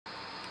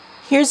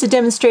here's a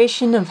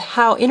demonstration of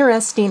how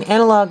interesting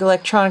analog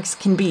electronics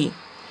can be.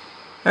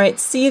 Alright,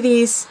 see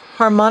these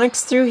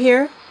harmonics through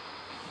here?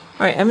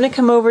 Alright, I'm going to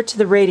come over to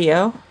the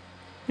radio.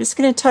 I'm just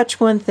going to touch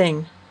one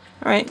thing.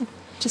 Alright,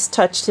 just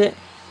touched it.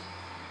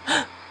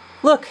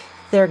 Look,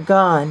 they're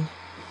gone.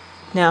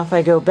 Now if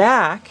I go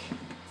back,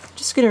 I'm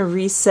just going to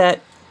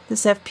reset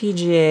this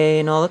FPGA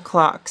and all the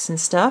clocks and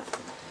stuff.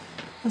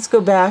 Let's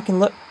go back and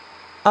look.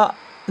 Oh,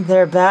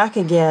 they're back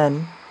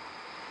again.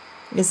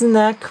 Isn't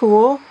that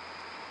cool?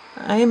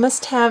 I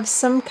must have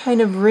some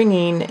kind of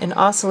ringing and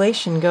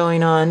oscillation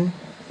going on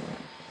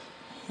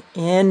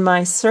in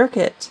my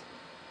circuit.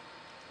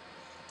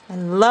 I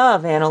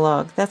love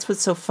analog. That's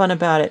what's so fun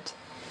about it.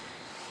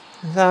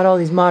 Without all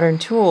these modern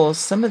tools,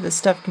 some of this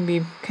stuff can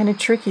be kind of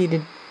tricky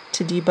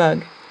to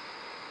debug.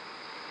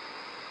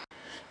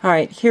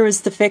 Alright, here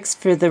was the fix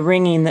for the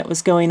ringing that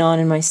was going on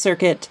in my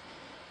circuit.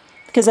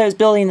 Because I was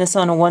building this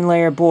on a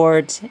one-layer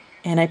board,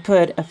 and I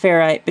put a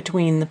ferrite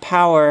between the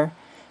power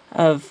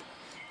of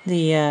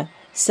the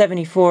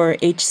 74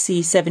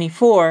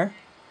 HC74,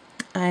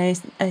 I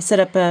set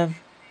up a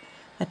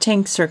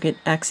tank circuit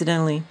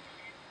accidentally.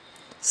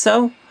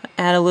 So,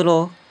 add a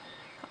little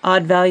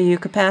odd value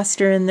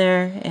capacitor in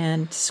there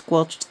and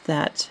squelched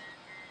that.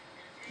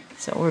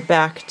 So we're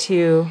back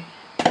to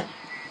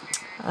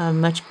a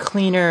much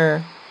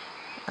cleaner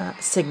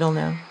signal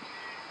now.